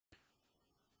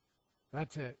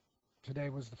That's it. Today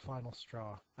was the final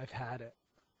straw. I've had it.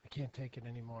 I can't take it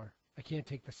anymore. I can't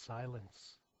take the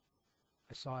silence.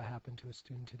 I saw it happen to a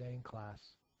student today in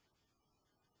class.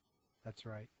 That's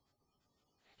right.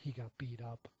 He got beat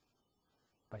up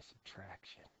by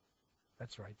subtraction.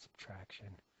 That's right,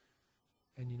 subtraction.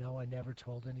 And you know, I never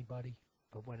told anybody,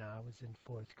 but when I was in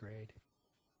fourth grade,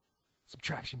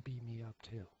 subtraction beat me up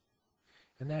too.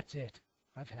 And that's it.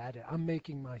 I've had it. I'm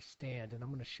making my stand, and I'm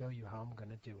going to show you how I'm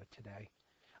going to do it today.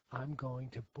 I'm going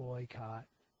to boycott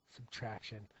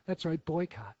subtraction. That's right,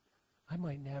 boycott. I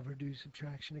might never do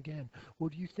subtraction again.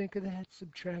 What do you think of that,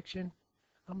 subtraction?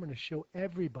 I'm going to show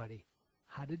everybody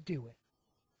how to do it.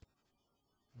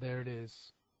 There it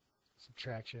is,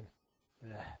 subtraction.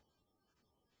 Ugh.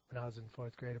 When I was in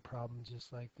fourth grade, a problem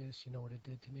just like this, you know what it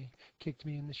did to me? Kicked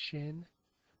me in the shin,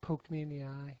 poked me in the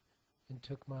eye, and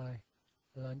took my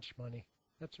lunch money.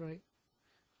 That's right.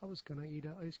 I was going to eat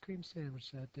an ice cream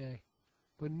sandwich that day.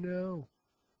 But no,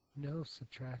 no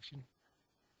subtraction.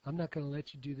 I'm not going to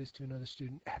let you do this to another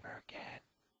student ever again.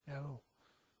 No.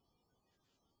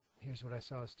 Here's what I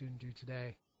saw a student do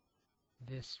today.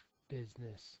 This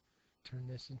business. Turn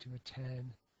this into a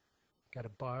 10. Got to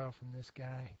borrow from this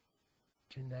guy.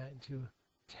 Turn that into a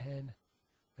 10.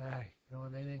 Ah, you know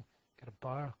what I mean? Got to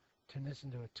borrow. Turn this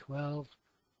into a 12.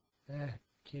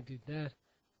 Can't do that.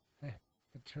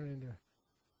 Turn into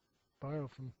borrow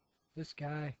from this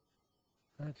guy.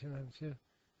 2 minus 2.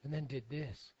 And then did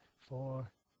this. 4.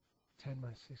 10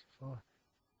 minus 6. 4.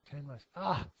 10 minus...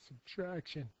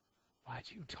 subtraction. Why'd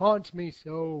you taunt me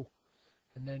so?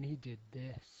 And then he did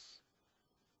this.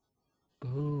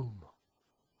 Boom.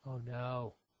 Oh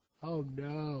no. Oh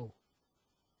no.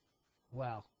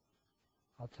 Well,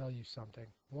 I'll tell you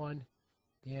something. 1,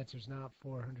 the answer's not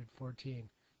 414.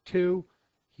 2,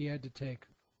 he had to take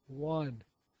 1,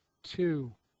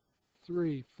 2,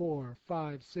 3, 4,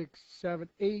 5, 6, 7,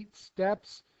 8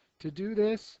 steps to do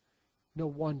this. No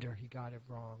wonder he got it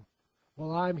wrong.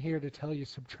 Well, I'm here to tell you,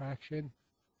 subtraction.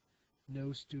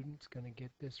 No student's going to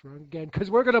get this wrong again because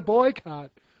we're going to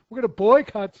boycott. We're going to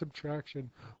boycott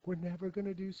subtraction. We're never going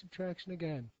to do subtraction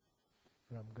again.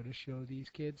 And I'm going to show these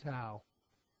kids how.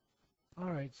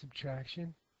 All right,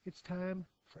 subtraction. It's time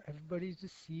for everybody to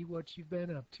see what you've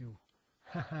been up to.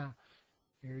 Haha.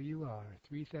 Here you are,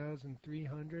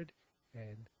 3,300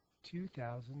 and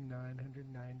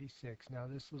 2,996. Now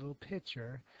this little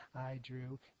picture I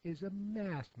drew is a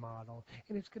math model,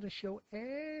 and it's going to show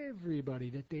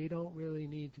everybody that they don't really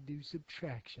need to do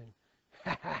subtraction.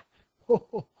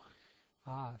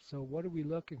 So what are we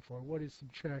looking for? What is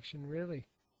subtraction really?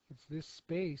 It's this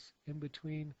space in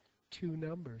between two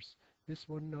numbers. This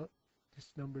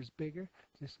number's bigger,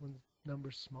 this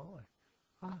number's smaller.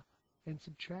 And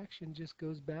subtraction just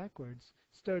goes backwards.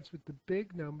 Starts with the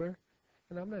big number,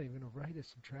 and I'm not even going to write a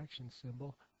subtraction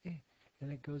symbol,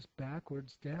 and it goes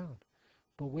backwards down.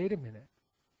 But wait a minute.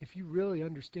 If you really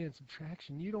understand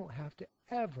subtraction, you don't have to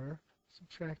ever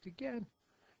subtract again.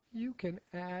 You can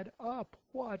add up.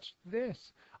 Watch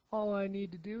this. All I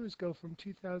need to do is go from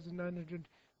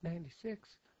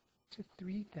 2,996 to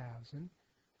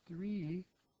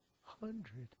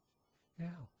 3,300.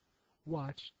 Now,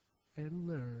 watch and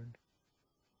learn.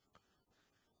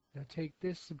 Now take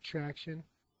this subtraction.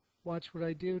 Watch what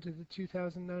I do to the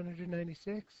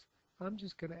 2,996. I'm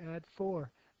just going to add 4.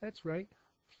 That's right.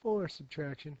 4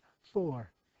 subtraction.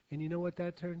 4. And you know what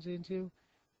that turns into?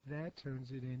 That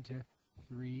turns it into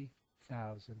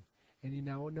 3,000. And you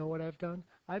now know what I've done?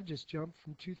 I've just jumped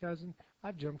from 2,000.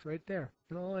 I've jumped right there.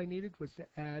 And all I needed was to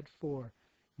add 4.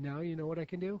 Now you know what I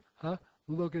can do?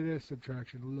 Look at this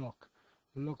subtraction. Look.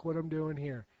 Look what I'm doing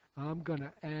here. I'm going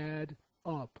to add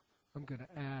up. I'm going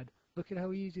to add. Look at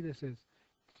how easy this is.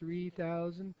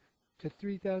 3,000 to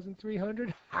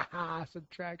 3,300.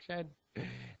 Subtraction.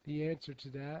 The answer to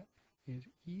that is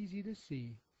easy to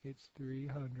see. It's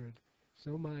 300.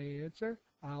 So my answer,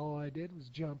 all I did was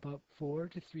jump up 4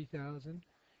 to 3,000,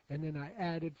 and then I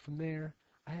added from there.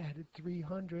 I added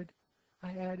 300.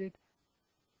 I added,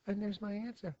 and there's my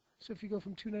answer. So if you go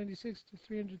from 296 to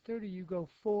 330, you go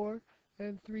 4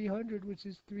 and 300, which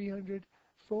is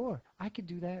 304. I could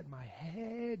do that in my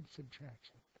head,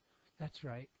 subtraction. That's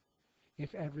right.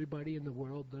 If everybody in the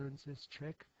world learns this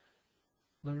trick,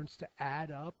 learns to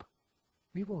add up,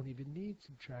 we won't even need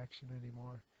subtraction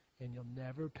anymore. And you'll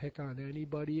never pick on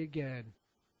anybody again.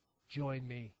 Join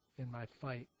me in my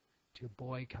fight to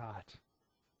boycott.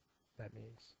 That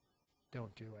means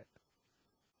don't do it.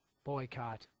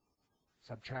 Boycott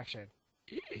subtraction.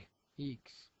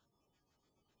 Eeks.